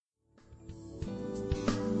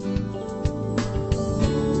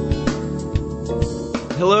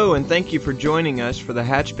Hello, and thank you for joining us for the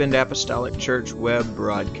Hatchbend Apostolic Church web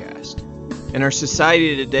broadcast. In our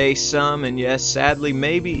society today, some, and yes, sadly,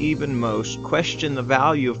 maybe even most, question the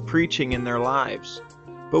value of preaching in their lives.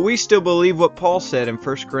 But we still believe what Paul said in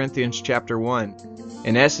 1 Corinthians chapter 1.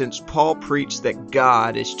 In essence, Paul preached that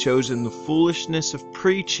God has chosen the foolishness of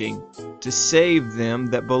preaching to save them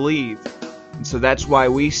that believe. And so that's why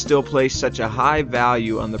we still place such a high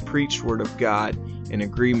value on the preached Word of God in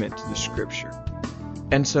agreement to the Scripture.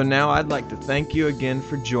 And so now I'd like to thank you again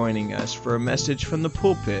for joining us for a message from the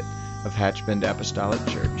pulpit of Hatchbend Apostolic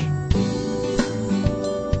Church.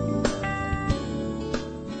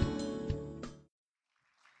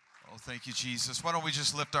 Oh, thank you, Jesus. Why don't we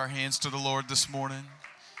just lift our hands to the Lord this morning?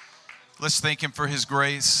 Let's thank Him for His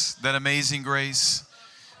grace, that amazing grace.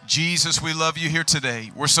 Jesus, we love you here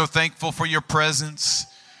today. We're so thankful for your presence.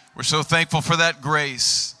 We're so thankful for that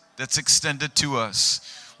grace that's extended to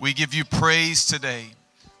us. We give you praise today.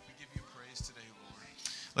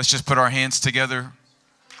 Let's just put our hands together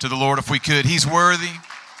to the Lord if we could. He's worthy.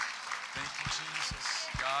 Thank you, Jesus.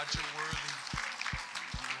 God, you're worthy.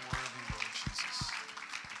 You're worthy, Lord Jesus.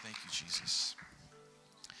 Thank you, Jesus.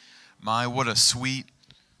 My, what a sweet,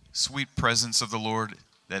 sweet presence of the Lord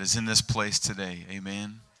that is in this place today.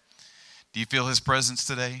 Amen. Do you feel His presence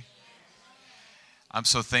today? I'm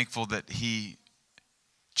so thankful that He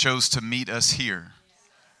chose to meet us here.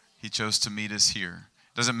 He chose to meet us here.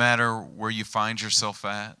 Doesn't matter where you find yourself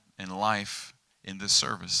at in life in this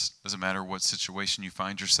service. Doesn't matter what situation you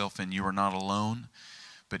find yourself in. You are not alone,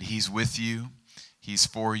 but He's with you. He's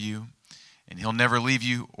for you, and He'll never leave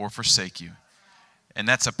you or forsake you. And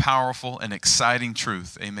that's a powerful and exciting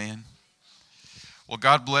truth. Amen. Well,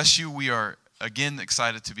 God bless you. We are, again,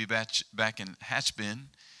 excited to be back in Hatchbend,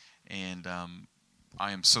 and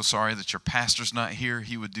I am so sorry that your pastor's not here.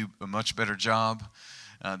 He would do a much better job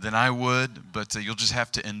than I would, but you'll just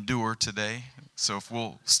have to endure today. So if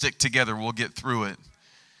we'll stick together, we'll get through it.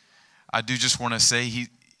 I do just want to say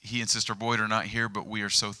he and Sister Boyd are not here, but we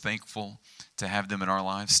are so thankful to have them in our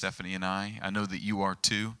lives, Stephanie and I. I know that you are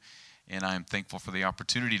too, and I am thankful for the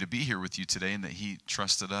opportunity to be here with you today and that he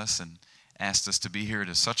trusted us and asked us to be here. It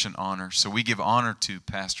is such an honor. So we give honor to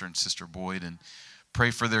Pastor and Sister Boyd and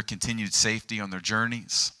pray for their continued safety on their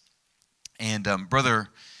journeys. And Brother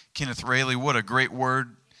Kenneth Rayleigh, what a great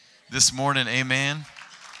word this morning. Amen.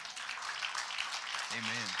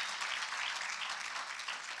 Amen.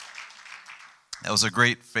 That was a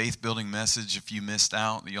great faith-building message. If you missed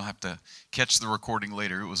out, you'll have to catch the recording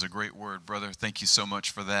later. It was a great word, brother. Thank you so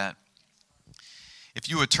much for that. If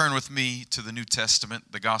you would turn with me to the New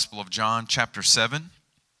Testament, the Gospel of John, chapter 7.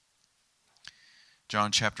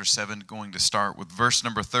 John chapter 7, going to start with verse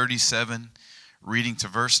number 37, reading to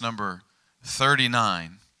verse number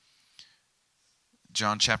 39.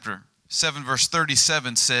 John chapter 7 verse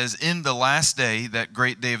 37 says, "In the last day, that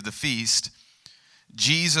great day of the feast,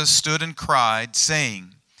 Jesus stood and cried,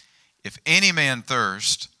 saying, If any man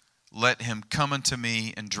thirst, let him come unto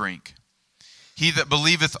me and drink. He that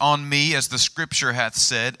believeth on me, as the Scripture hath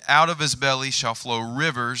said, out of his belly shall flow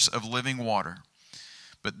rivers of living water.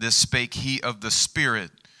 But this spake he of the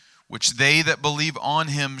Spirit, which they that believe on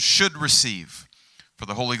him should receive. For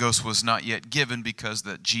the Holy Ghost was not yet given, because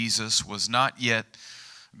that Jesus was not yet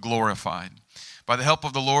glorified." By the help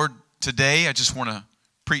of the Lord, today I just want to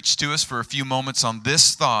preach to us for a few moments on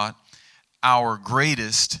this thought: our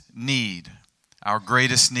greatest need. Our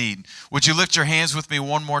greatest need. Would you lift your hands with me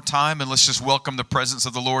one more time, and let's just welcome the presence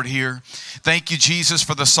of the Lord here. Thank you, Jesus,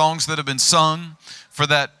 for the songs that have been sung, for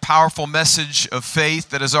that powerful message of faith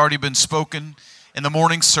that has already been spoken in the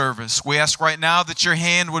morning service. We ask right now that your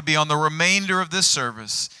hand would be on the remainder of this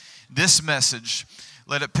service, this message.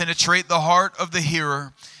 Let it penetrate the heart of the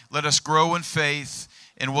hearer. Let us grow in faith,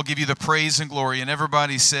 and we'll give you the praise and glory. And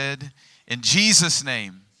everybody said, in Jesus'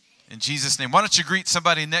 name, in Jesus' name. Why don't you greet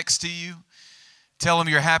somebody next to you? Tell them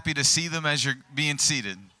you're happy to see them as you're being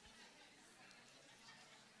seated.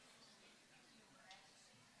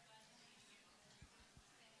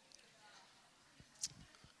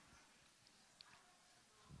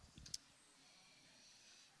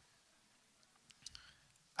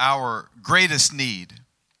 Our greatest need.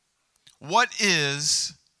 What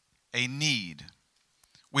is a need?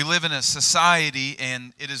 We live in a society,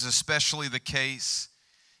 and it is especially the case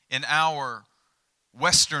in our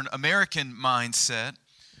Western American mindset,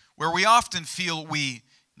 where we often feel we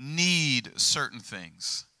need certain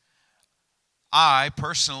things. I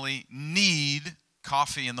personally need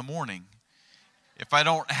coffee in the morning. If I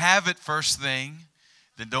don't have it first thing,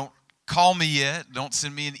 then don't call me yet. Don't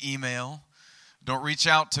send me an email. Don't reach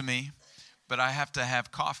out to me. But I have to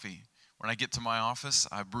have coffee. When I get to my office,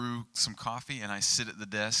 I brew some coffee and I sit at the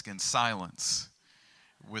desk in silence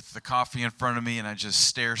with the coffee in front of me, and I just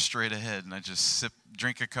stare straight ahead and I just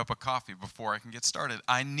drink a cup of coffee before I can get started.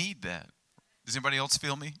 I need that. Does anybody else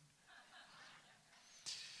feel me?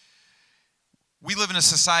 We live in a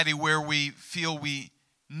society where we feel we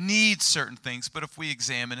need certain things, but if we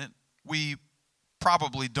examine it, we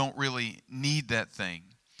probably don't really need that thing.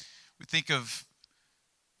 We think of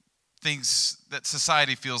things that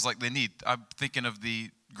society feels like they need. I'm thinking of the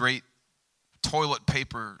great toilet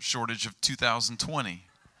paper shortage of 2020.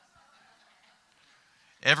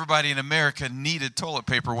 Everybody in America needed toilet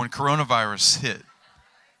paper when coronavirus hit.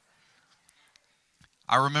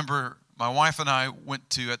 I remember my wife and I went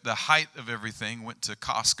to, at the height of everything, went to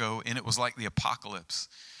Costco, and it was like the apocalypse.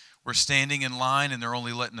 We're standing in line, and they're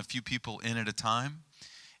only letting a few people in at a time.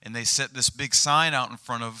 And they set this big sign out in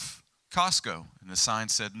front of Costco, and the sign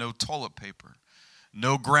said no toilet paper,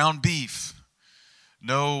 no ground beef,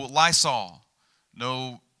 no Lysol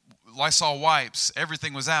wipes.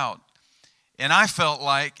 Everything was out. And I felt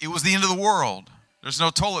like it was the end of the world. There's no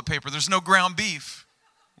toilet paper, there's no ground beef.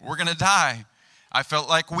 We're going to die. I felt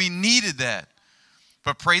like we needed that.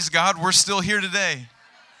 But praise God, we're still here today.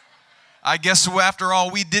 I guess after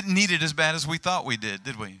all, we didn't need it as bad as we thought we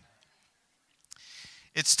did we?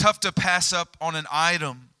 It's tough to pass up on an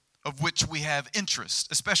item of which we have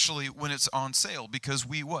interest, especially when it's on sale, because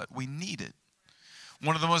we need it.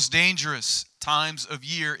 One of the most dangerous times of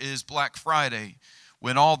year is Black Friday,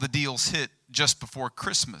 when all the deals hit just before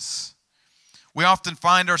Christmas. We often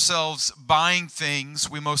find ourselves buying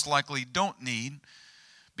things we most likely don't need,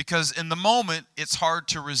 because in the moment, it's hard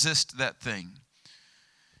to resist that thing.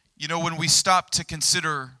 You know, when we stop to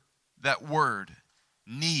consider that word,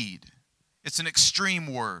 need, it's an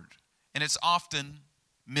extreme word, and it's often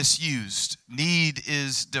misused. Need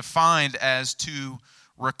is defined as to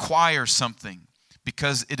require something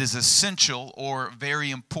because it is essential or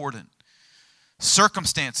very important.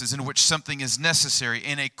 Circumstances in which something is necessary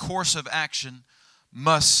and a course of action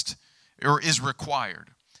must or is required.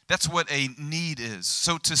 That's what a need is.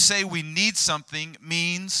 So to say we need something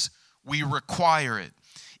means we require it.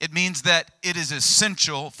 It means that it is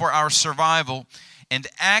essential for our survival, and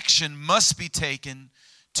action must be taken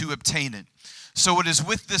to obtain it. So it is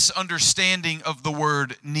with this understanding of the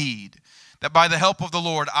word need that by the help of the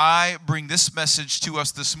Lord, I bring this message to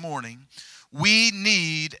us this morning. We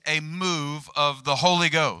need a move of the Holy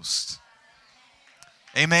Ghost.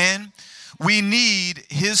 Amen. We need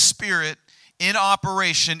His Spirit in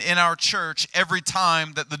operation in our church every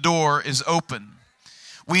time that the door is open.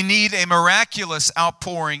 We need a miraculous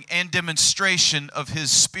outpouring and demonstration of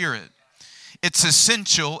His Spirit. It's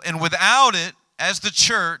essential, and without it, as the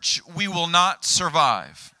church, we will not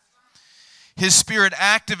survive. His Spirit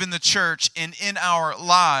active in the church and in our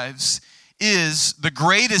lives is the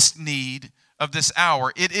greatest need of this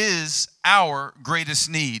hour. It is our greatest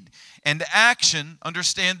need. And action,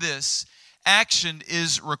 understand this, action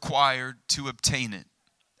is required to obtain it.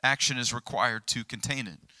 Action is required to contain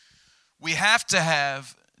it. We have to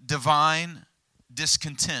have divine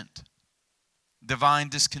discontent. Divine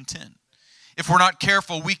discontent. If we're not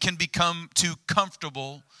careful, we can become too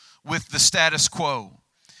comfortable with the status quo.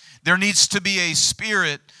 There needs to be a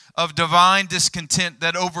spirit of divine discontent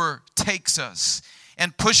that overtakes us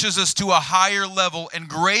and pushes us to a higher level and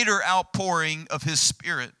greater outpouring of His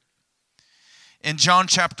Spirit. In John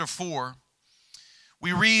chapter 4,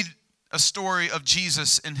 we read a story of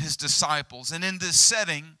Jesus and His disciples. And in this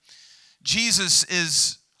setting, Jesus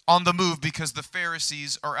is on the move because the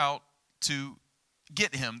Pharisees are out to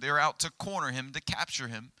get Him. They're out to corner Him, to capture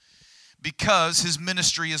Him, because His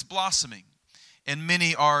ministry is blossoming and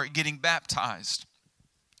many are getting baptized.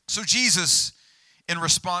 So Jesus, in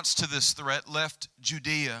response to this threat, left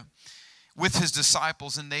Judea with His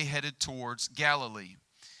disciples, and they headed towards Galilee.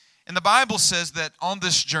 And the Bible says that on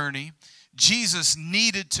this journey, Jesus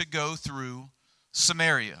needed to go through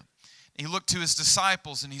Samaria. He looked to His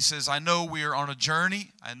disciples and He says, I know we are on a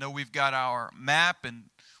journey. I know we've got our map and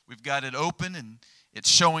we've got it open and it's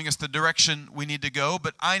showing us the direction we need to go,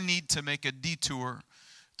 but I need to make a detour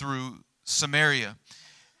through Samaria.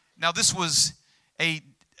 Now, this was a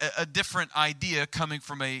different idea coming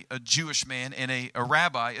from a Jewish man and a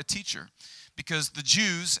rabbi, a teacher, because the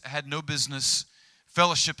Jews had no business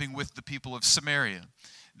fellowshipping with the people of Samaria.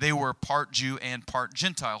 They were part Jew and part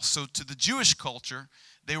Gentile. So to the Jewish culture,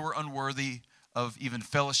 they were unworthy of even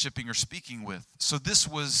fellowshipping or speaking with. So this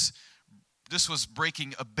was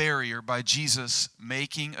breaking a barrier by Jesus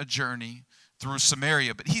making a journey through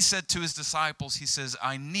Samaria. But He said to His disciples, He says,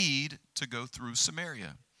 I need to go through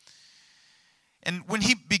Samaria. And when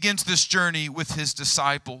He begins this journey with His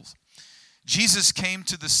disciples, Jesus came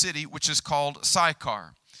to the city which is called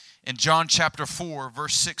Sychar. In John chapter 4,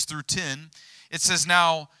 verse 6 through 10, it says,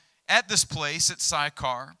 "Now at this place at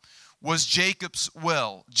Sychar was Jacob's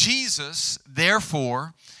well. Jesus,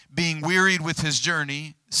 therefore, being wearied with his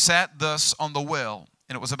journey, sat thus on the well.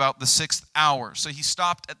 And it was about the 6th hour." So he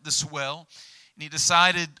stopped at this well, and he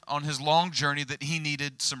decided on his long journey that he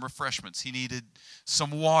needed some refreshments. He needed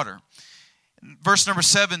some water. Verse number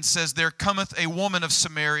 7 says, "There cometh a woman of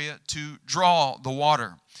Samaria to draw the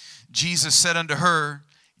water. Jesus said unto her,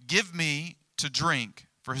 Give me to drink.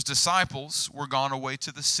 For his disciples were gone away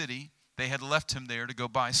to the city. They had left him there to go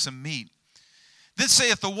buy some meat. Then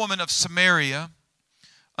saith the woman of Samaria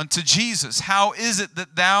unto Jesus, How is it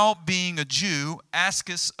that thou, being a Jew,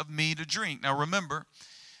 askest of me to drink?" Now remember,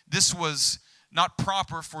 this was not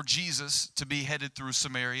proper for Jesus to be headed through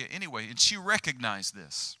Samaria anyway. And she recognized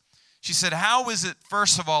this. She said, "How is it,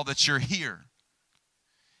 first of all, that you're here?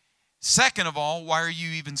 Second of all, why are you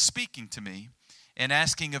even speaking to me and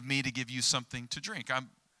asking of me to give you something to drink? I'm,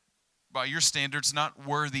 by your standards, not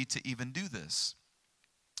worthy to even do this."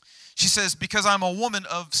 She says, "Because I'm a woman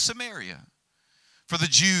of Samaria. For the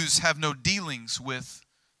Jews have no dealings with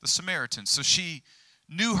the Samaritans." So she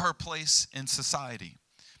knew her place in society.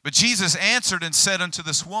 But Jesus answered and said unto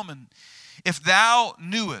this woman, "If thou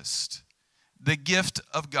knewest the gift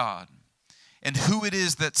of God, and who it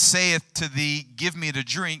is that saith to thee, Give me to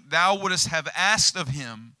drink, thou wouldest have asked of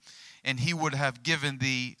him, and he would have given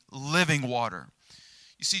thee living water."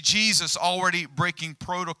 You see, Jesus already breaking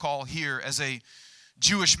protocol here as a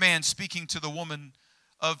Jewish man speaking to the woman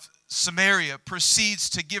of Samaria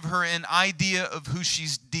proceeds to give her an idea of who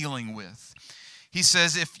she's dealing with. He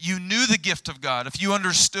says, if you knew the gift of God, if you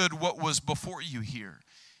understood what was before you here,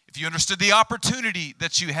 if you understood the opportunity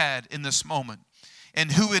that you had in this moment,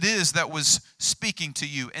 and who it is that was speaking to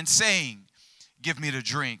you and saying, "Give me to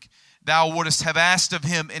drink," thou wouldest have asked of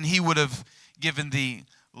him, and he would have given thee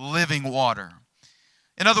living water.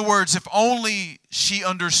 In other words, if only she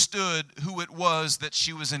understood who it was that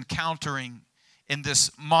she was encountering in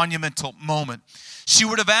this monumental moment, she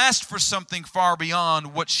would have asked for something far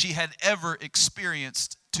beyond what she had ever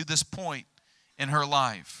experienced to this point in her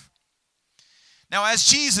life. Now, as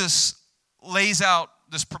Jesus lays out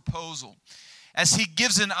this proposal, as he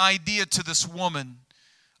gives an idea to this woman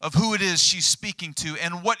of who it is she's speaking to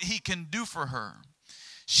and what he can do for her,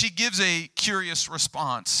 she gives a curious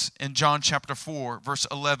response in John chapter 4, verse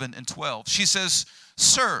 11 and 12. She says,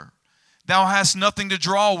 "Sir, thou hast nothing to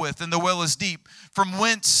draw with, and the well is deep. From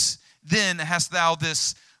whence then hast thou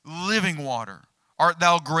this living water? Art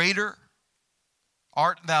thou greater?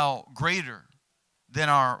 Art thou greater than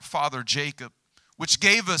our father Jacob, which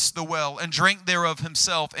gave us the well, and drank thereof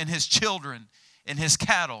himself, and his children, and his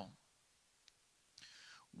cattle?"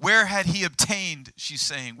 Where had he obtained, she's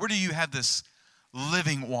saying, where do you have this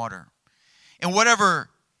living water? And whatever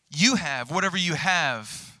you have,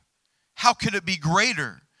 how could it be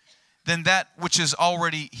greater than that which is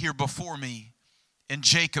already here before me in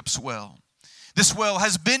Jacob's well? This well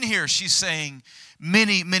has been here, she's saying,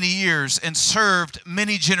 many, many years and served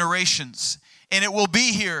many generations. And it will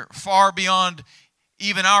be here far beyond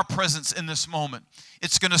even our presence in this moment.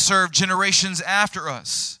 It's going to serve generations after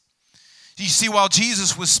us. You see, while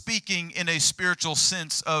Jesus was speaking in a spiritual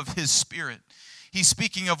sense of his spirit, he's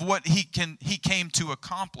speaking of what he came to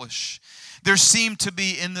accomplish. There seemed to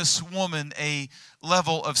be in this woman a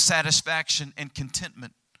level of satisfaction and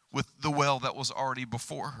contentment with the well that was already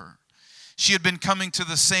before her. She had been coming to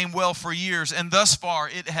the same well for years, and thus far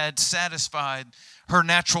it had satisfied her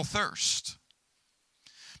natural thirst.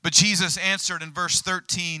 But Jesus answered in verse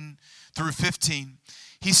 13 through 15.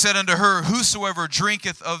 He said unto her, "Whosoever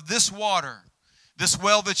drinketh of this water, this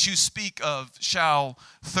well that you speak of, shall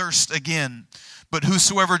thirst again. But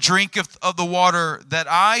whosoever drinketh of the water that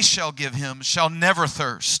I shall give him shall never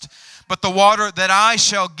thirst. But the water that I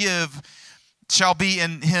shall give shall be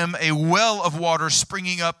in him a well of water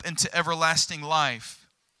springing up into everlasting life."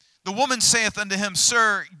 The woman saith unto him,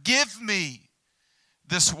 "Sir, give me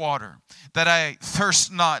this water, that I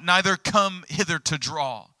thirst not, neither come hither to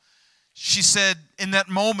draw." She said in that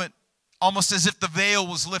moment, almost as if the veil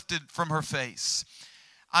was lifted from her face,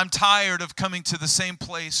 "I'm tired of coming to the same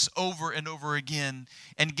place over and over again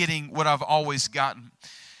and getting what I've always gotten.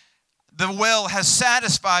 The well has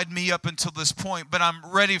satisfied me up until this point, but I'm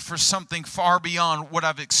ready for something far beyond what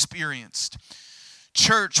I've experienced."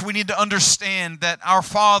 Church, we need to understand that our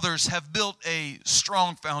fathers have built a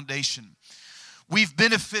strong foundation. We've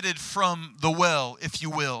benefited from the well, if you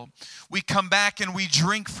will. We come back and we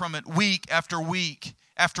drink from it week after week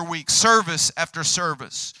after week, service after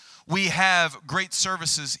service. We have great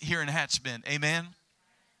services here in Hatch Bend. Amen?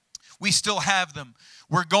 We still have them.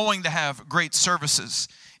 We're going to have great services,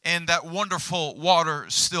 and that wonderful water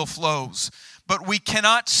still flows. But we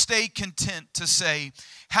cannot stay content to say,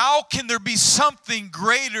 how can there be something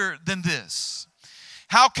greater than this?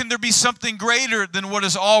 How can there be something greater than what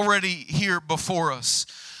is already here before us?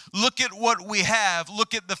 Look at what we have.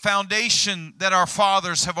 Look at the foundation that our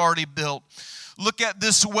fathers have already built. Look at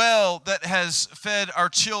this well that has fed our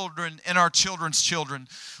children and our children's children.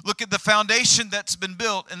 Look at the foundation that's been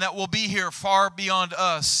built and that will be here far beyond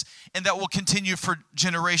us and that will continue for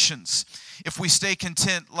generations. If we stay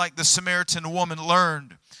content like the Samaritan woman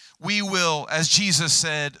learned, we will, as Jesus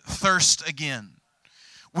said, thirst again.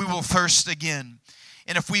 We will thirst again.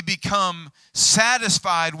 And if we become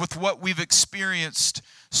satisfied with what we've experienced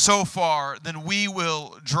so far, then we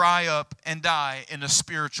will dry up and die in a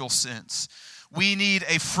spiritual sense. We need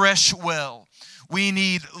a fresh well. We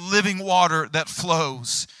need living water that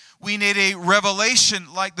flows. We need a revelation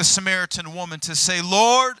like the Samaritan woman to say,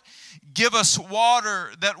 Lord, give us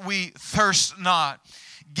water that we thirst not.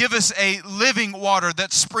 Give us a living water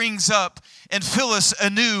that springs up and fill us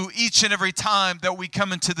anew each and every time that we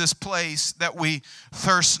come into this place that we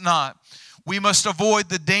thirst not. We must avoid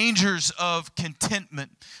the dangers of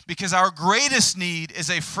contentment because our greatest need is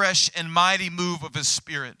a fresh and mighty move of His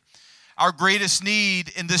Spirit. Our greatest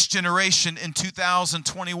need in this generation in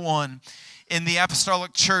 2021 in the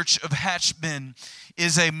Apostolic Church of Hatchbend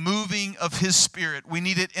is a moving of His Spirit. We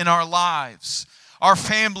need it in our lives. Our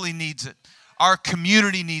family needs it. Our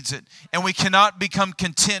community needs it. And we cannot become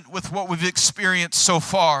content with what we've experienced so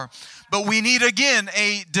far. But we need again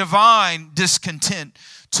a divine discontent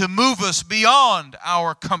to move us beyond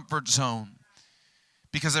our comfort zone.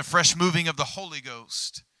 Because a fresh moving of the Holy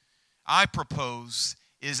Ghost, I propose,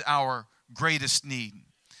 is our greatest need.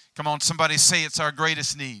 Come on, somebody say it's our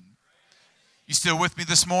greatest need. You still with me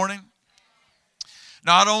this morning?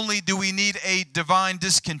 Not only do we need a divine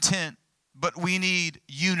discontent, but we need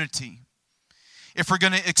unity. If we're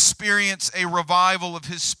going to experience a revival of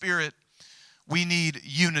His Spirit, we need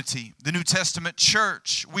unity. The New Testament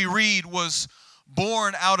church, we read, was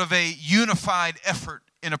born out of a unified effort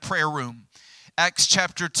in a prayer room. Acts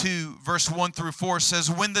chapter 2, verse 1 through 4 says,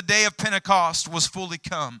 when the day of Pentecost was fully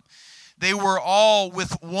come, they were all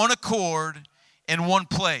with one accord in one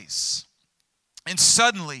place. And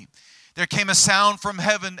suddenly there came a sound from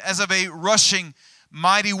heaven as of a rushing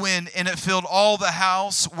mighty wind, and it filled all the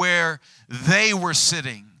house where they were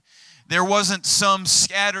sitting. There wasn't some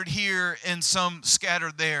scattered here and some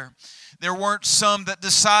scattered there. There weren't some that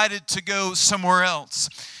decided to go somewhere else.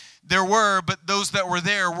 There were, but those that were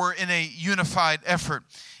there were in a unified effort.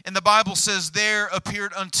 And the Bible says, there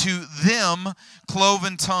appeared unto them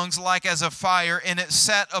cloven tongues like as of fire, and it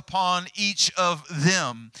sat upon each of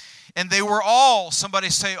them. And they were all, somebody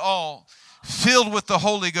say all, filled with the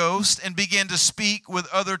Holy Ghost, and began to speak with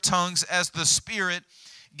other tongues as the Spirit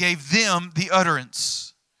gave them the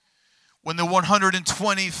utterance. When the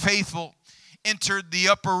 120 faithful entered the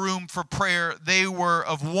upper room for prayer, they were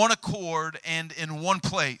of one accord and in one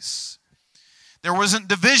place. There wasn't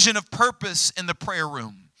division of purpose in the prayer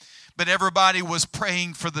room, but everybody was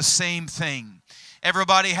praying for the same thing.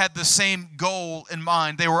 Everybody had the same goal in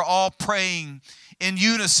mind. They were all praying in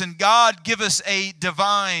unison. God, give us a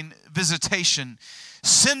divine visitation.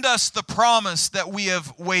 Send us the promise that we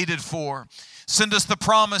have waited for. Send us the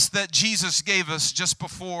promise that Jesus gave us just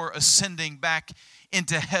before ascending back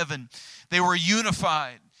into heaven. They were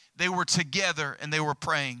unified, they were together, and they were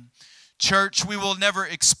praying. Church, we will never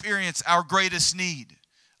experience our greatest need,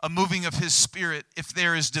 a moving of His Spirit, if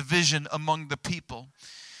there is division among the people.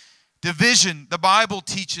 Division, the Bible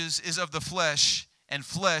teaches, is of the flesh, and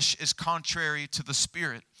flesh is contrary to the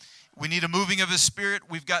Spirit. We need a moving of His Spirit.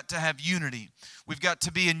 We've got to have unity. We've got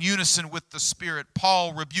to be in unison with the Spirit.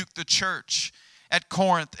 Paul rebuked the church at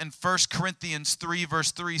Corinth in 1 Corinthians 3,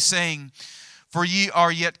 verse 3, saying, for ye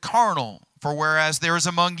are yet carnal, for whereas there is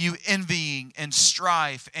among you envying and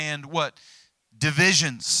strife and what?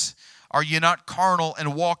 Divisions. Are ye not carnal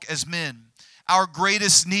and walk as men? Our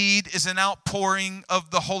greatest need is an outpouring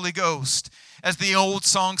of the Holy Ghost. As the old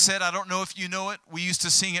song said, I don't know if you know it, we used to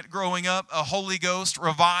sing it growing up, a Holy Ghost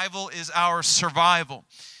revival is our survival.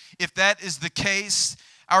 If that is the case,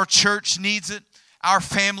 our church needs it, our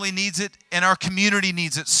family needs it, and our community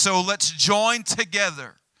needs it. So let's join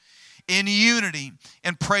together in unity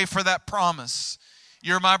and pray for that promise.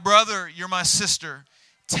 You're my brother, you're my sister.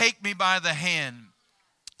 Take me by the hand.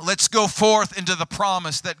 Let's go forth into the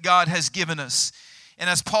promise that God has given us. And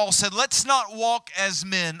as Paul said, let's not walk as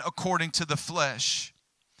men according to the flesh.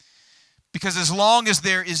 Because as long as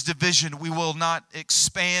there is division, we will not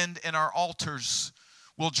expand and our altars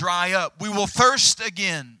will dry up. We will thirst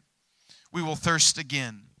again. we will thirst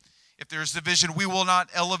again. If there is division, we will not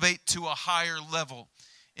elevate to a higher level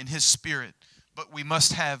in His Spirit, but we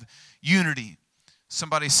must have unity.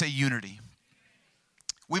 Somebody say unity.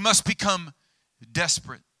 We must become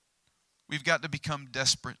desperate. We've got to become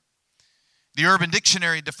desperate. The Urban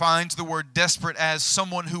Dictionary defines the word desperate as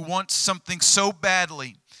someone who wants something so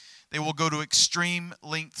badly, they will go to extreme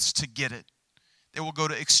lengths to get it. They will go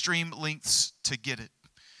to extreme lengths to get it.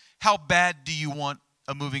 How bad do you want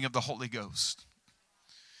a moving of the Holy Ghost?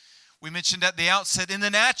 We mentioned at the outset, in the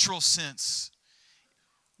natural sense,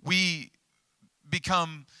 we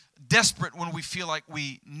become desperate when we feel like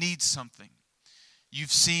we need something.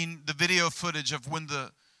 You've seen the video footage of when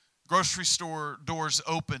the grocery store doors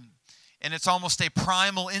open, and it's almost a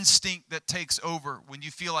primal instinct that takes over when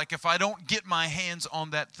you feel like, if I don't get my hands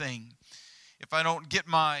on that thing, if I don't get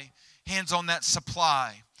my hands on that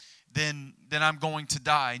supply, then I'm going to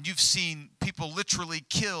die. And you've seen people literally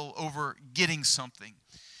kill over getting something.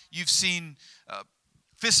 You've seen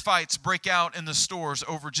fistfights break out in the stores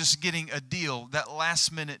over just getting a deal, that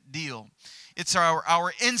last-minute deal. It's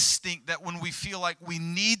our instinct that when we feel like we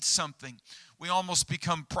need something, we almost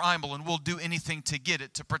become primal and we'll do anything to get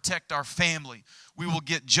it, to protect our family. We will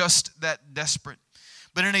get just that desperate.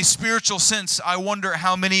 But in a spiritual sense, I wonder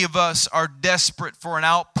how many of us are desperate for an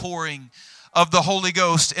outpouring of the Holy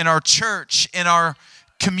Ghost in our church, in our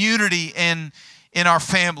community, and in our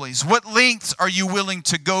families. What lengths are you willing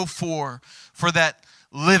to go for that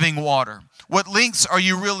living water? What lengths are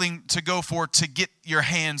you willing to go for to get your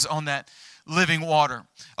hands on that living water?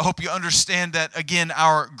 I hope you understand that, again,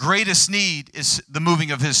 our greatest need is the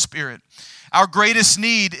moving of His Spirit. Our greatest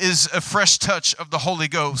need is a fresh touch of the Holy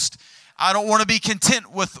Ghost. I don't want to be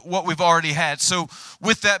content with what we've already had. So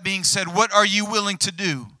with that being said, what are you willing to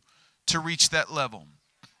do to reach that level?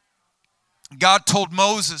 God told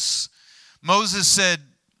Moses said,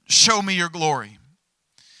 "Show me your glory."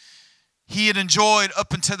 He had enjoyed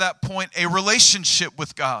up until that point a relationship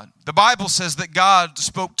with God. The Bible says that God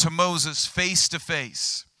spoke to Moses face to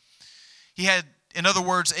face. He had, in other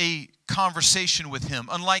words, a conversation with him.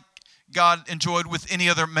 Unlike God enjoyed with any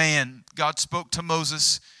other man, God spoke to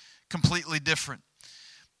Moses completely different.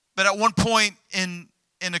 But at one point in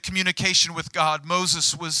a communication with God,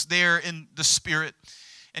 Moses was there in the Spirit,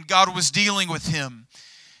 and God was dealing with him.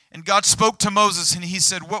 And God spoke to Moses, and He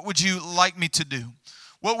said, "What would you like me to do?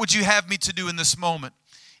 What would you have me to do in this moment?"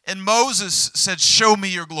 And Moses said, "Show me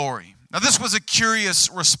your glory." Now, this was a curious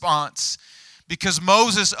response because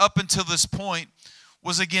Moses, up until this point,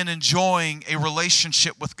 was again enjoying a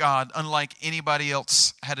relationship with God unlike anybody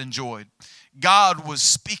else had enjoyed. God was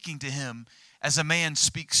speaking to him as a man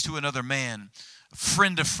speaks to another man,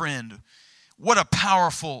 friend to friend. What a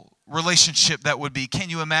powerful relationship that would be. Can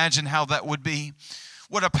you imagine how that would be?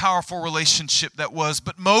 What a powerful relationship that was.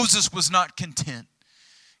 But Moses was not content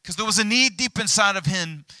because there was a need deep inside of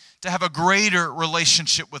him to have a greater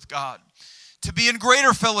relationship with God, to be in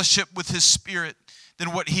greater fellowship with His Spirit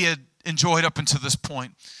than what he had enjoyed up until this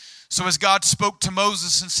point. So as God spoke to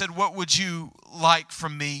Moses and said, "What would you like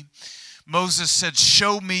from me?" Moses said,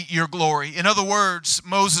 "Show me your glory." In other words,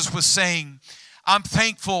 Moses was saying, I'm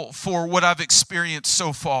thankful for what I've experienced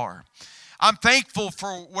so far. I'm thankful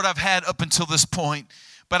for what I've had up until this point,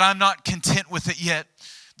 but I'm not content with it yet.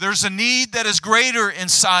 There's a need that is greater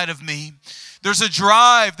inside of me. There's a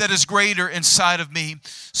drive that is greater inside of me.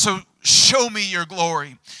 So show me your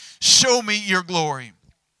glory. Show me your glory.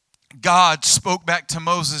 God spoke back to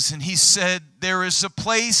Moses and He said, "There is a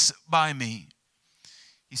place by me."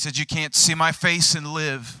 He said, "You can't see my face and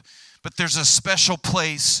live, but there's a special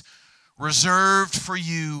place reserved for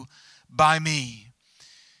you by me."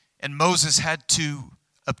 And Moses had to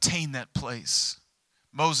obtain that place.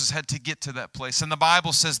 Moses had to get to that place. And the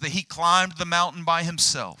Bible says that he climbed the mountain by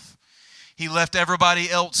himself. He left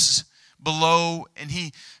everybody else below and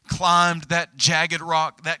he climbed that jagged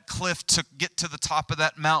rock, that cliff to get to the top of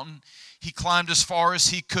that mountain. He climbed as far as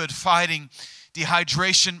he could, fighting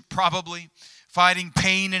dehydration probably, fighting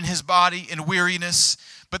pain in his body and weariness.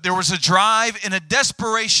 But there was a drive and a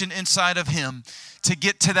desperation inside of him to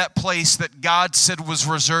get to that place that God said was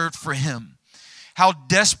reserved for him. How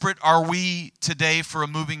desperate are we today for a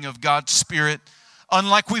moving of God's Spirit,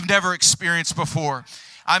 unlike we've never experienced before.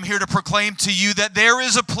 I'm here to proclaim to you that there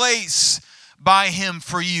is a place by Him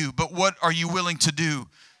for you, but what are you willing to do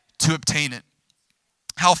to obtain it?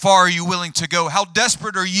 How far are you willing to go? How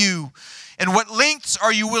desperate are you? And what lengths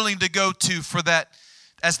are you willing to go to for that,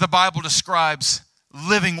 as the Bible describes,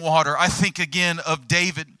 living water? I think again of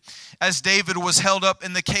David. As David was held up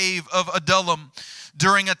in the cave of Adullam,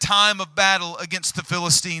 during a time of battle against the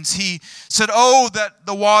Philistines. He said, "Oh, that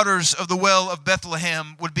the waters of the well of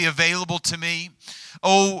Bethlehem would be available to me.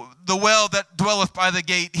 Oh, the well that dwelleth by the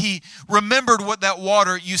gate." He remembered what that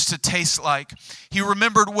water used to taste like. He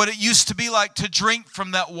remembered what it used to be like to drink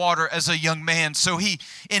from that water as a young man. So he,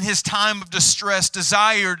 in his time of distress,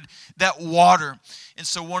 desired that water. And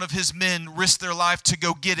so one of his men risked their life to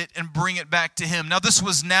go get it and bring it back to him. Now, this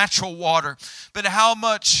was natural water, but how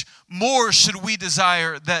much more should we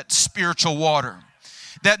desire that spiritual water?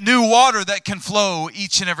 That new water that can flow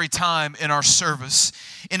each and every time in our service.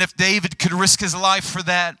 And if David could risk his life for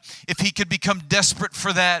that, if he could become desperate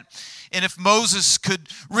for that, and if Moses could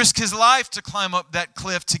risk his life to climb up that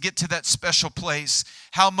cliff to get to that special place,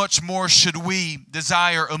 how much more should we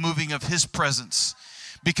desire a moving of his presence?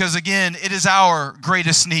 Because again, it is our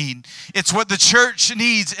greatest need. It's what the church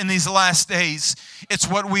needs in these last days. It's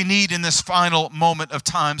what we need in this final moment of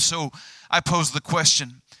time. So I pose the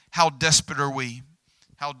question, how desperate are we?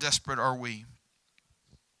 How desperate are we?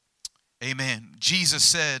 Amen. Jesus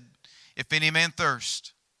said, "If any man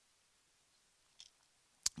thirst,"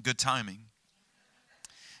 good timing.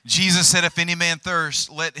 Jesus said, "If any man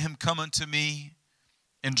thirst, let him come unto me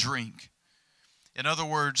and drink." In other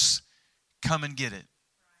words, come and get it.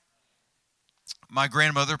 My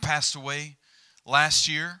grandmother passed away last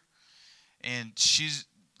year, and she's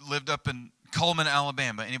lived up in Cullman,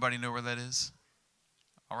 Alabama. Anybody know where that is?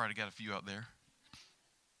 All right, I got a few out there.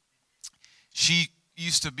 She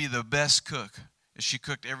used to be the best cook. She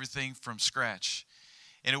cooked everything from scratch.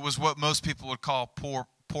 And it was what most people would call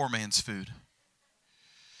poor man's food.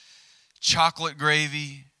 Chocolate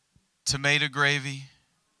gravy, tomato gravy.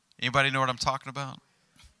 Anybody know what I'm talking about?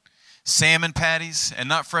 Salmon patties, and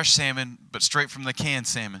not fresh salmon, but straight from the canned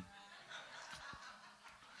salmon.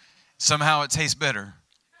 Somehow it tastes better.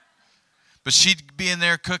 But she'd be in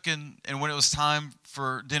there cooking, and when it was time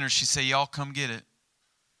for dinner, she'd say, "Y'all come get it."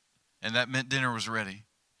 And that meant dinner was ready.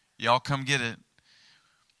 Y'all come get it.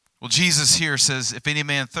 Well, Jesus here says, "If any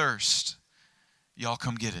man thirst, y'all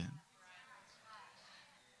come get it.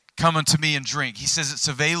 Come unto me and drink." He says it's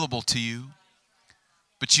available to you,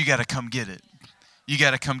 but you got to come get it. You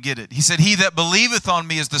got to come get it. He said, "He that believeth on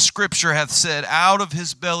me, as the scripture hath said, out of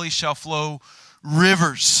his belly shall flow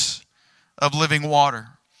rivers of living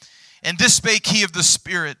water. And this spake he of the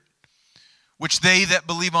Spirit, which they that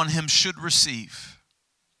believe on him should receive."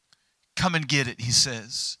 Come and get it, he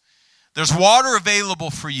says. There's water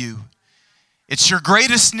available for you. It's your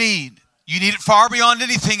greatest need. You need it far beyond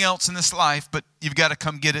anything else in this life, but you've got to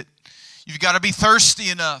come get it. You've got to be thirsty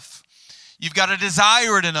enough. You've got to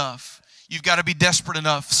desire it enough. You've got to be desperate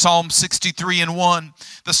enough. Psalm 63:1.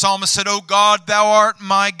 The psalmist said, "O God, thou art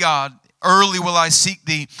my God. Early will I seek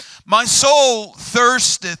thee. My soul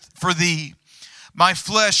thirsteth for thee. My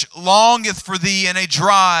flesh longeth for thee in a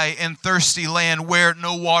dry and thirsty land where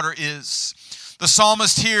no water is." The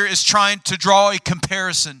psalmist here is trying to draw a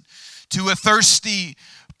comparison to a thirsty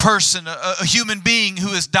person, a human being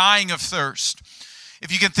who is dying of thirst.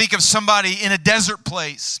 If you can think of somebody in a desert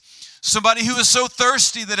place, somebody who is so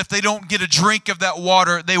thirsty that if they don't get a drink of that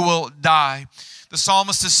water, they will die. The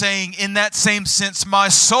psalmist is saying, in that same sense, my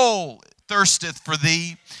soul thirsteth for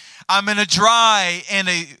thee. I'm in a dry and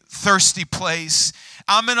a thirsty place.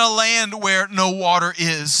 I'm in a land where no water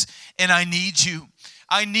is, and I need you.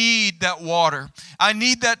 I need that water. I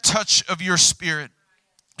need that touch of your Spirit.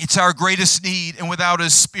 It's our greatest need, and without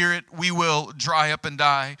His Spirit, we will dry up and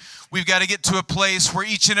die. We've got to get to a place where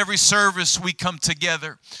each and every service we come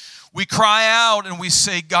together. We cry out and we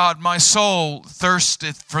say, God, my soul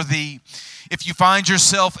thirsteth for thee. If you find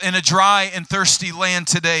yourself in a dry and thirsty land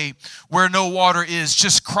today where no water is,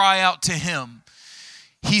 just cry out to Him.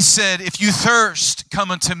 He said, if you thirst,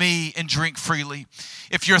 come unto me and drink freely.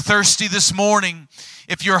 If you're thirsty this morning,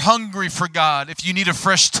 if you're hungry for God, if you need a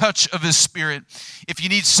fresh touch of His Spirit, if you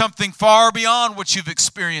need something far beyond what you've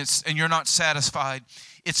experienced and you're not satisfied,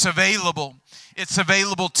 it's available. It's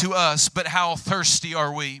available to us, but how thirsty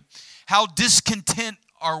are we? How discontent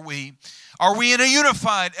are we? Are we in a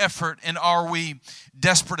unified effort, and are we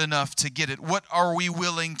desperate enough to get it? What are we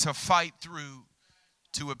willing to fight through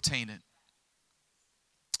to obtain it?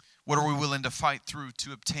 What are we willing to fight through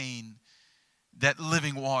to obtain that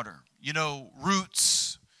living water? You know,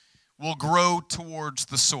 roots will grow towards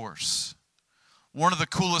the source. One of the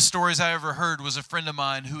coolest stories I ever heard was a friend of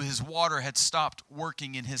mine who his water had stopped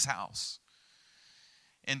working in his house.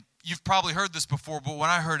 And you've probably heard this before, but when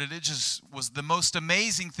I heard it, it just was the most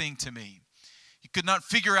amazing thing to me. He could not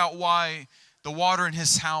figure out why the water in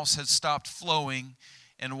his house had stopped flowing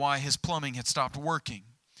and why his plumbing had stopped working.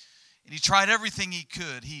 And he tried everything he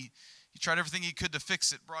could. He tried everything he could to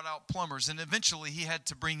fix it, brought out plumbers, and eventually he had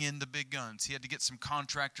to bring in the big guns. He had to get some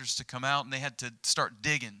contractors to come out, and they had to start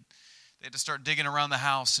digging. They had to start digging around the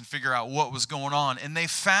house and figure out what was going on. And they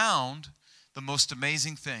found the most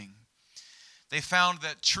amazing thing. They found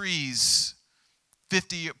that trees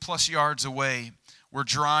 50 plus yards away were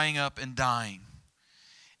drying up and dying,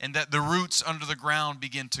 and that the roots under the ground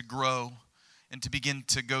began to grow and to begin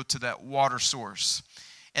to go to that water source.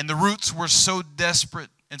 And the roots were so desperate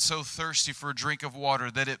and so thirsty for a drink of water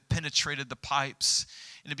that it penetrated the pipes,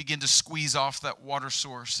 and it began to squeeze off that water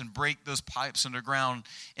source and break those pipes underground,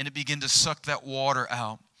 and it began to suck that water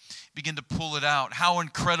out, begin to pull it out. How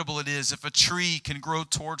incredible it is. If a tree can grow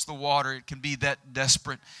towards the water, it can be that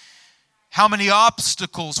desperate. How many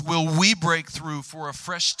obstacles will we break through for a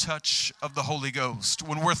fresh touch of the Holy Ghost?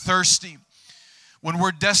 When we're thirsty, when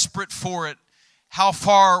we're desperate for it, how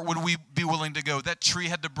far would we be willing to go? That tree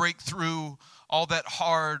had to break through all that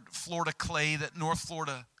hard Florida clay, that North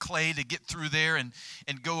Florida clay, to get through there and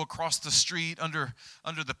go across the street under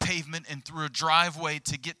the pavement and through a driveway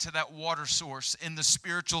to get to that water source. In the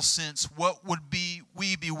spiritual sense, what would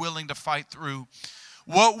we be willing to fight through?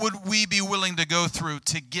 What would we be willing to go through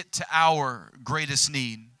to get to our greatest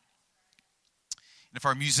need? And if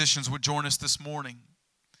our musicians would join us this morning,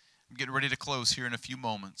 I'm getting ready to close here in a few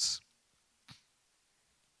moments.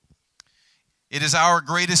 It is our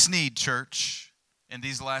greatest need, church, in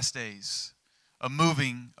these last days, a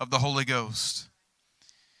moving of the Holy Ghost.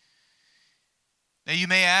 Now you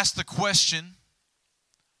may ask the question,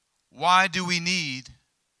 why do we need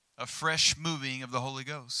a fresh moving of the Holy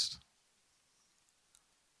Ghost?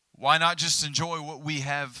 Why not just enjoy what we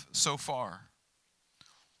have so far?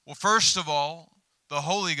 Well, first of all, the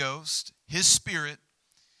Holy Ghost, His Spirit,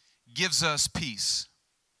 gives us peace.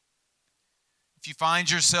 If you find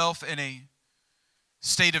yourself in a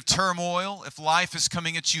state of turmoil, if life is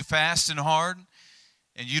coming at you fast and hard,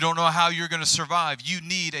 and you don't know how you're going to survive, you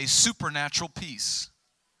need a supernatural peace.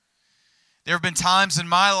 There have been times in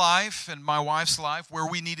my life and my wife's life where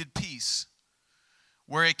we needed peace,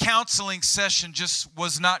 where a counseling session just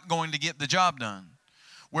was not going to get the job done,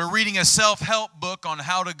 where reading a self-help book on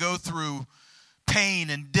how to go through pain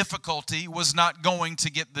and difficulty was not going to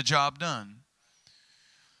get the job done.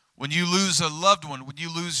 When you lose a loved one, when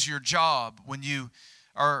you lose your job, when you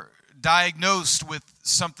are diagnosed with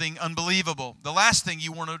something unbelievable, the last thing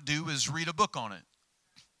you want to do is read a book on it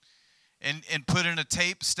and put in a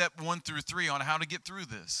tape, step 1 through 3 on how to get through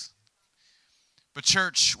this. But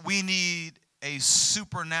church, we need a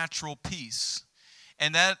supernatural peace,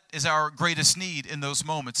 and that is our greatest need in those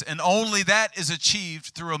moments. And only that is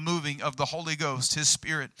achieved through a moving of the Holy Ghost, His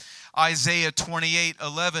Spirit. Isaiah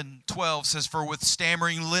 28:11-12 says, "For with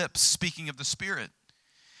stammering lips, speaking of the Spirit,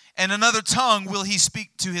 and another tongue will He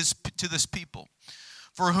speak to this people,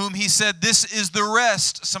 for whom He said, this is the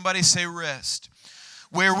rest," somebody say rest,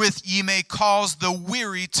 "wherewith ye may cause the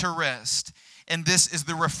weary to rest, and this is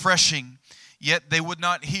the refreshing, yet they would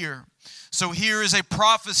not hear." So here is a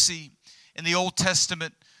prophecy in the Old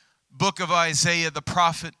Testament book of Isaiah, the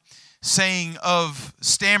prophet, saying of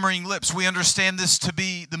stammering lips. We understand this to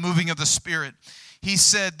be the moving of the Spirit. He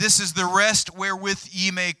said, "This is the rest wherewith ye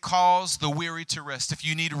may cause the weary to rest." If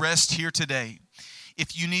you need rest here today,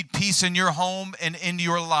 if you need peace in your home and in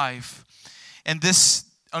your life, and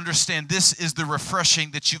understand this is the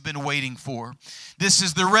refreshing that you've been waiting for. This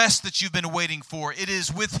is the rest that you've been waiting for. It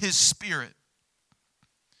is with His Spirit.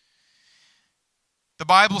 The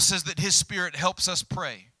Bible says that His Spirit helps us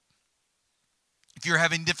pray. If you're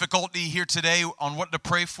having difficulty here today on what to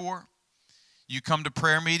pray for, you come to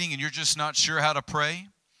prayer meeting and you're just not sure how to pray,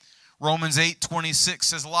 Romans 8:26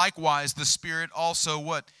 says, "Likewise the Spirit also,"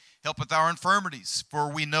 what? "Helpeth our infirmities, for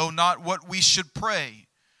we know not what we should pray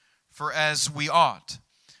for as we ought.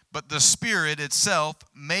 But the Spirit itself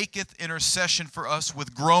maketh intercession for us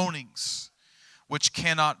with groanings which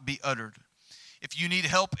cannot be uttered." If you need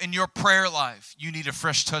help in your prayer life, you need a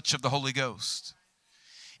fresh touch of the Holy Ghost.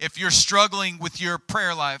 If you're struggling with your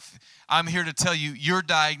prayer life, I'm here to tell you, your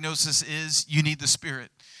diagnosis is you need the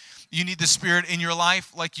Spirit. You need the Spirit in your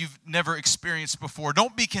life like you've never experienced before.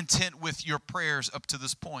 Don't be content with your prayers up to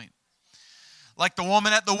this point. Like the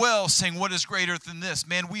woman at the well saying, "What is greater than this?"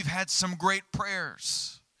 Man, we've had some great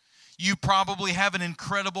prayers. You probably have an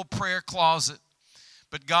incredible prayer closet,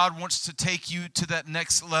 but God wants to take you to that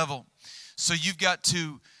next level. So you've got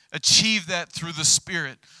to achieve that through the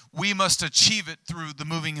Spirit. We must achieve it through the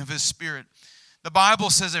moving of His Spirit. The Bible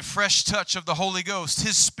says a fresh touch of the Holy Ghost.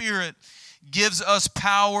 His Spirit gives us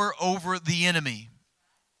power over the enemy.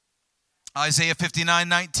 Isaiah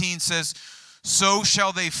 59:19 says, "So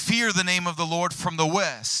shall they fear the name of the Lord from the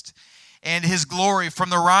west, and his glory from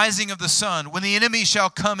the rising of the sun. When the enemy shall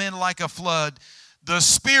come in like a flood, the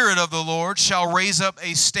Spirit of the Lord shall raise up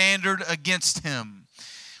a standard against him.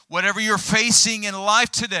 Whatever you're facing in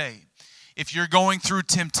life today, if you're going through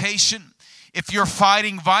temptation, if you're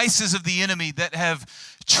fighting vices of the enemy that have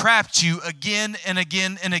trapped you again and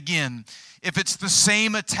again and again, if it's the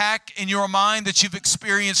same attack in your mind that you've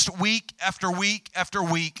experienced week after week after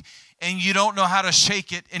week, and you don't know how to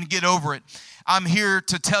shake it and get over it, I'm here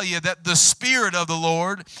to tell you that the Spirit of the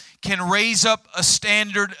Lord can raise up a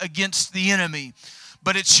standard against the enemy.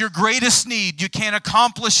 But it's your greatest need. You can't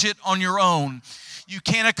accomplish it on your own. You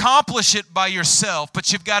can't accomplish it by yourself,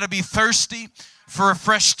 but you've got to be thirsty for a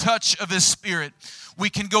fresh touch of His Spirit. We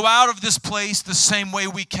can go out of this place the same way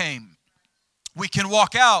we came. We can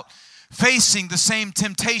walk out facing the same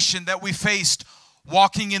temptation that we faced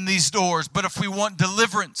walking in these doors. But if we want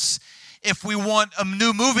deliverance, if we want a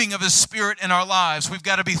new moving of His Spirit in our lives, we've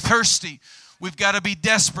got to be thirsty. We've got to be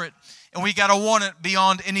desperate. And we got to want it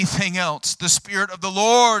beyond anything else. The Spirit of the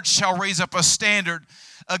Lord shall raise up a standard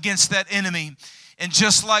against that enemy. And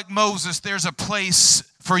just like Moses, there's a place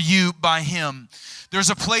for you by Him.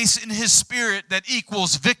 There's a place in His Spirit that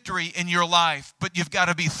equals victory in your life. But you've got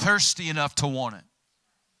to be thirsty enough to want it.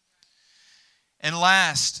 And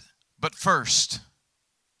last, but first,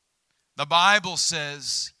 the Bible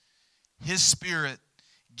says His Spirit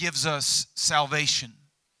gives us salvation.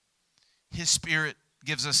 His Spirit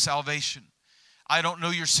gives us salvation. I don't know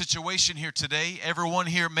your situation here today. Everyone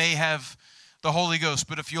here may have the Holy Ghost,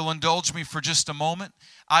 but if you'll indulge me for just a moment,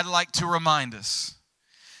 I'd like to remind us.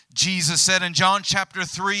 Jesus said in John chapter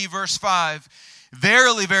 3, verse 5,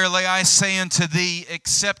 "Verily, verily, I say unto thee,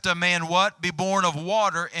 except a man what? Be born of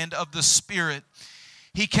water and of the Spirit,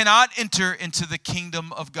 he cannot enter into the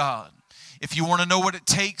kingdom of God." If you want to know what it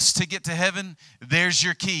takes to get to heaven, there's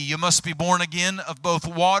your key. You must be born again of both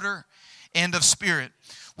water and of Spirit.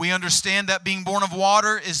 We understand that being born of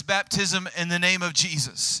water is baptism in the name of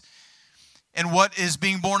Jesus. And what is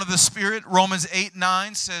being born of the Spirit? Romans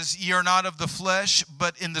 8:9 says, "Ye are not of the flesh,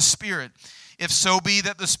 but in the Spirit. If so be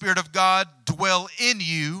that the Spirit of God dwell in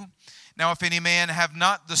you. Now if any man have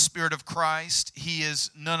not the Spirit of Christ, he is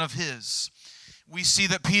none of his." We see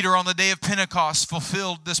that Peter on the day of Pentecost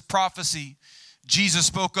fulfilled this prophecy Jesus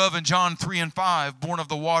spoke of in John 3 and 5, born of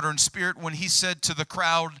the water and Spirit, when he said to the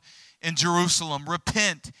crowd in Jerusalem,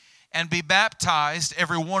 "Repent and be baptized,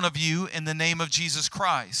 every one of you, in the name of Jesus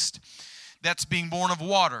Christ." That's being born of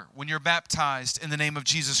water, when you're baptized in the name of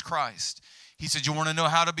Jesus Christ. He said, you want to know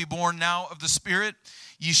how to be born now of the Spirit?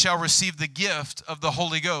 You shall receive the gift of the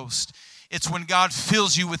Holy Ghost. It's when God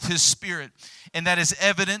fills you with His Spirit. And that is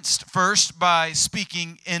evidenced first by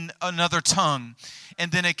speaking in another tongue,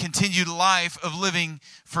 and then a continued life of living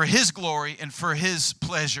for His glory and for His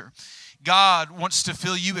pleasure. God wants to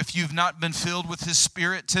fill you if you've not been filled with His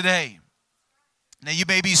Spirit today. Now you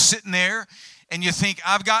may be sitting there and you think,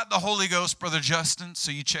 I've got the Holy Ghost, Brother Justin, so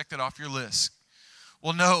you checked it off your list.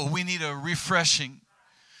 Well, no, we need a refreshing.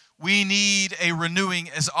 We need a renewing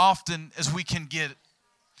as often as we can get it.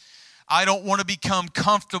 I don't want to become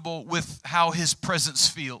comfortable with how His presence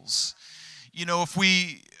feels. You know, if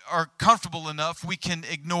we are comfortable enough, we can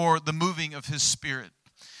ignore the moving of His Spirit.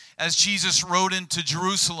 As Jesus rode into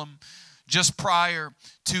Jerusalem just prior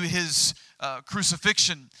to His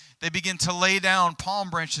crucifixion, they begin to lay down palm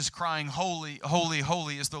branches crying, "Holy, holy,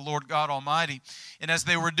 holy is the Lord God Almighty." And as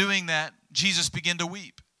they were doing that, Jesus began to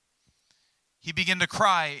weep. He began to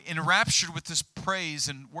cry, enraptured with this praise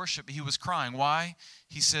and worship. He was crying. Why?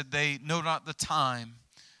 He said, they know not the time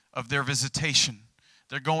of their visitation.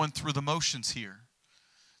 They're going through the motions here.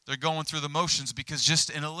 They're going through the motions because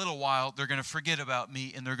just in a little while, they're going to forget about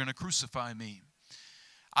me and they're going to crucify me.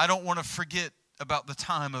 I don't want to forget about the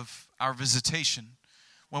time of our visitation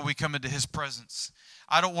when we come into His presence.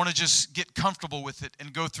 I don't want to just get comfortable with it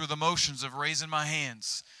and go through the motions of raising my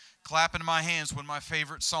hands, clapping my hands when my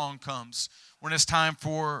favorite song comes. When it's time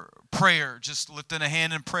for prayer, just lifting a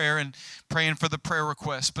hand in prayer and praying for the prayer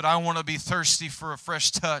request. But I want to be thirsty for a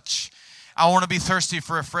fresh touch. I want to be thirsty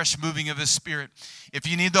for a fresh moving of His Spirit. If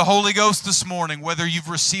you need the Holy Ghost this morning, whether you've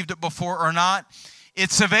received it before or not,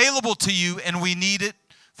 it's available to you and we need it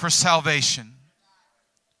for salvation.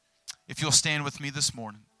 If you'll stand with me this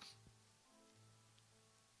morning.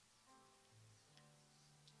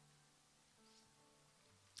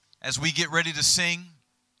 As we get ready to sing,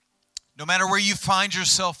 no matter where you find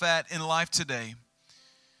yourself at in life today,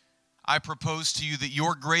 I propose to you that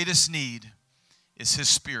your greatest need is His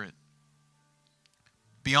Spirit.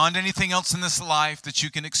 Beyond anything else in this life that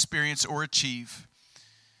you can experience or achieve,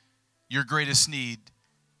 your greatest need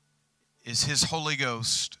is His Holy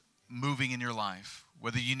Ghost moving in your life.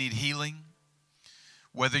 Whether you need healing,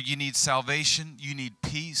 whether you need salvation, you need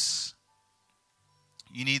peace,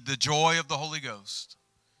 you need the joy of the Holy Ghost.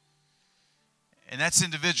 And that's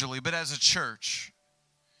individually, but as a church,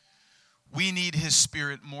 we need His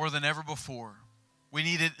Spirit more than ever before. We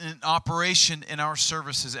need it in operation in our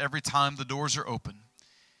services every time the doors are open.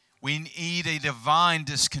 We need a divine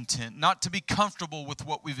discontent, not to be comfortable with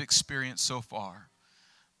what we've experienced so far,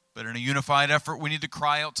 but in a unified effort, we need to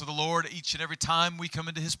cry out to the Lord each and every time we come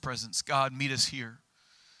into His presence. God, meet us here.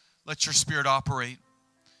 Let your Spirit operate.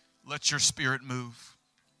 Let your Spirit move.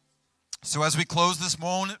 So as we close this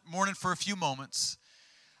morning for a few moments,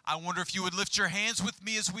 I wonder if you would lift your hands with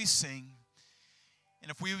me as we sing.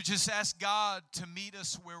 And if we would just ask God to meet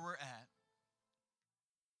us where we're at.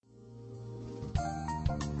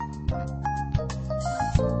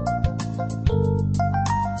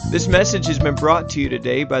 This message has been brought to you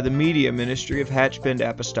today by the Media Ministry of Hatchbend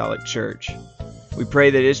Apostolic Church. We pray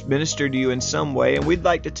that it's ministered to you in some way, and we'd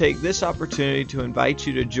like to take this opportunity to invite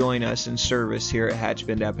you to join us in service here at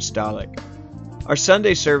Hatchbend Apostolic. Our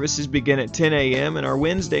Sunday services begin at 10 a.m. and our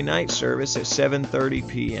Wednesday night service at 7:30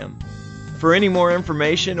 p.m. For any more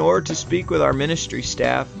information or to speak with our ministry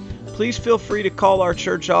staff, please feel free to call our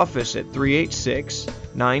church office at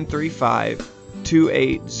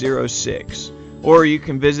 386-935-2806, or you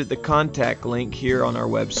can visit the contact link here on our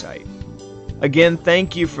website. Again,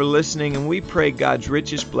 thank you for listening, and we pray God's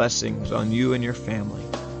richest blessings on you and your family.